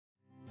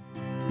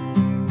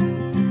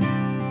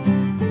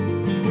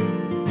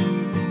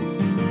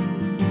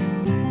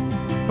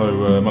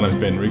Hello, my name is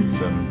Ben Riggs,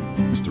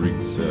 Mr.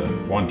 Riggs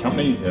Wine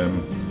Company.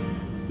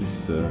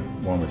 This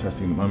wine we're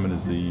tasting at the moment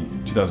is the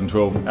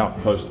 2012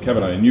 Outpost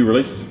Cabernet, a new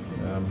release.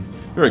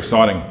 Very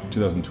exciting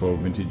 2012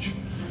 vintage.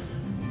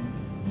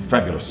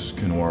 Fabulous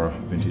Coonawarra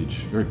vintage,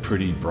 very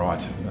pretty,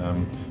 bright.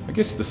 I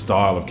guess the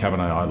style of Cabernet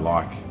I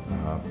like,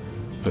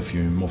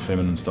 perfume, more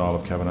feminine style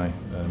of Cabernet.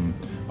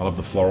 I love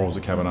the florals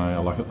of Cabernet.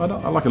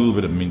 I like a little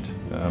bit of mint.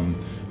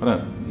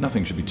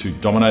 Nothing should be too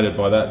dominated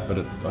by that, but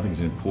I think it's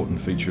an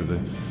important feature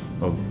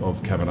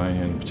of Cabernet,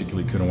 and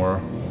particularly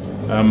Coonawarra.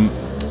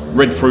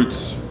 Red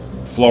fruits,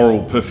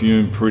 floral,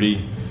 perfume,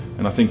 pretty,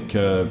 and I think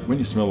when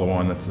you smell the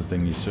wine, that's the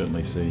thing you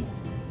certainly see,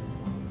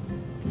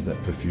 is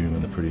that perfume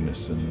and the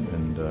prettiness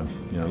and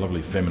you know,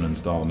 lovely feminine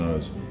style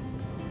nose.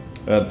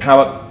 The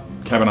palate,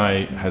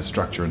 Cabernet has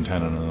structure and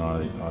tannin, and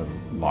I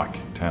like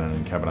tannin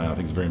in Cabernet. I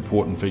think it's a very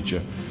important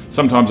feature.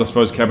 Sometimes I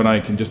suppose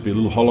Cabernet can just be a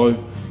little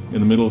hollow in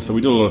the middle, so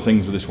we do a lot of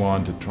things with this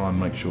wine to try and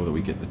make sure that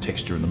we get the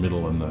texture in the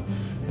middle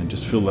and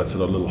just fill that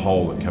sort of little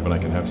hole that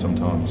Cabernet can have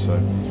sometimes. So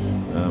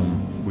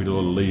we do a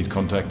lot of lees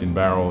contact in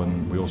barrel,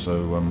 and we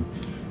also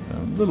a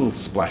little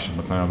splash of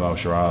McLaren Vale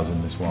Shiraz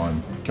in this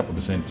wine, a couple of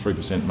percent,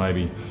 3%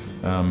 maybe,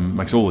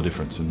 makes all the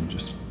difference and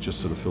just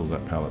sort of fills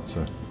that palate.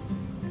 So.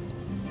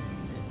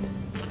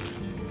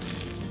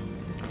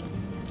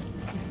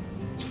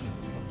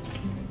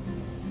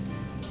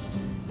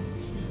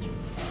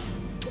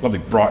 Lovely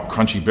bright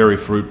crunchy berry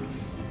fruit,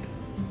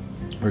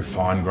 very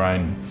fine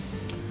grain.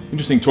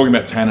 Interesting talking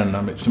about tannin.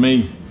 To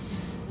me,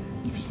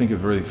 if you think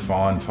of really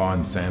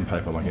fine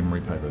sandpaper like emery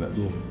paper, that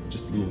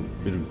just a little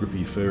bit of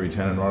grippy, furry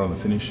tannin right on the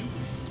finish.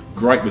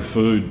 Great with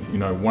food, you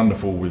know,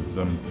 wonderful with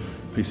a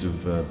piece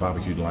of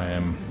barbecued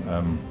lamb.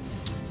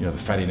 You know, the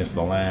fattiness of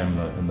the lamb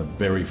and the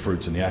berry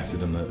fruits and the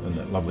acid and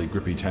that lovely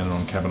grippy tannin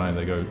on Cabernet,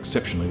 they go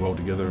exceptionally well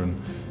together,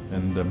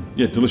 and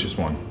yeah, delicious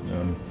wine.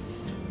 And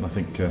I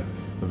think a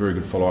very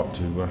good follow-up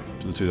to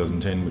the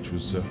 2010, which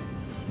was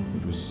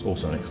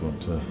also an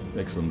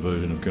excellent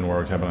version of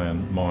Coonawarra Cabernet,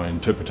 and my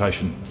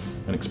interpretation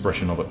and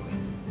expression of it.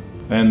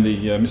 And the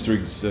Mr.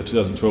 Riggs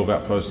 2012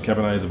 Outpost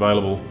Cabernet is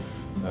available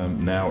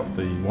now at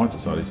the Wine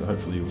Society, so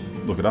hopefully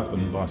you'll look it up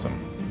and buy some.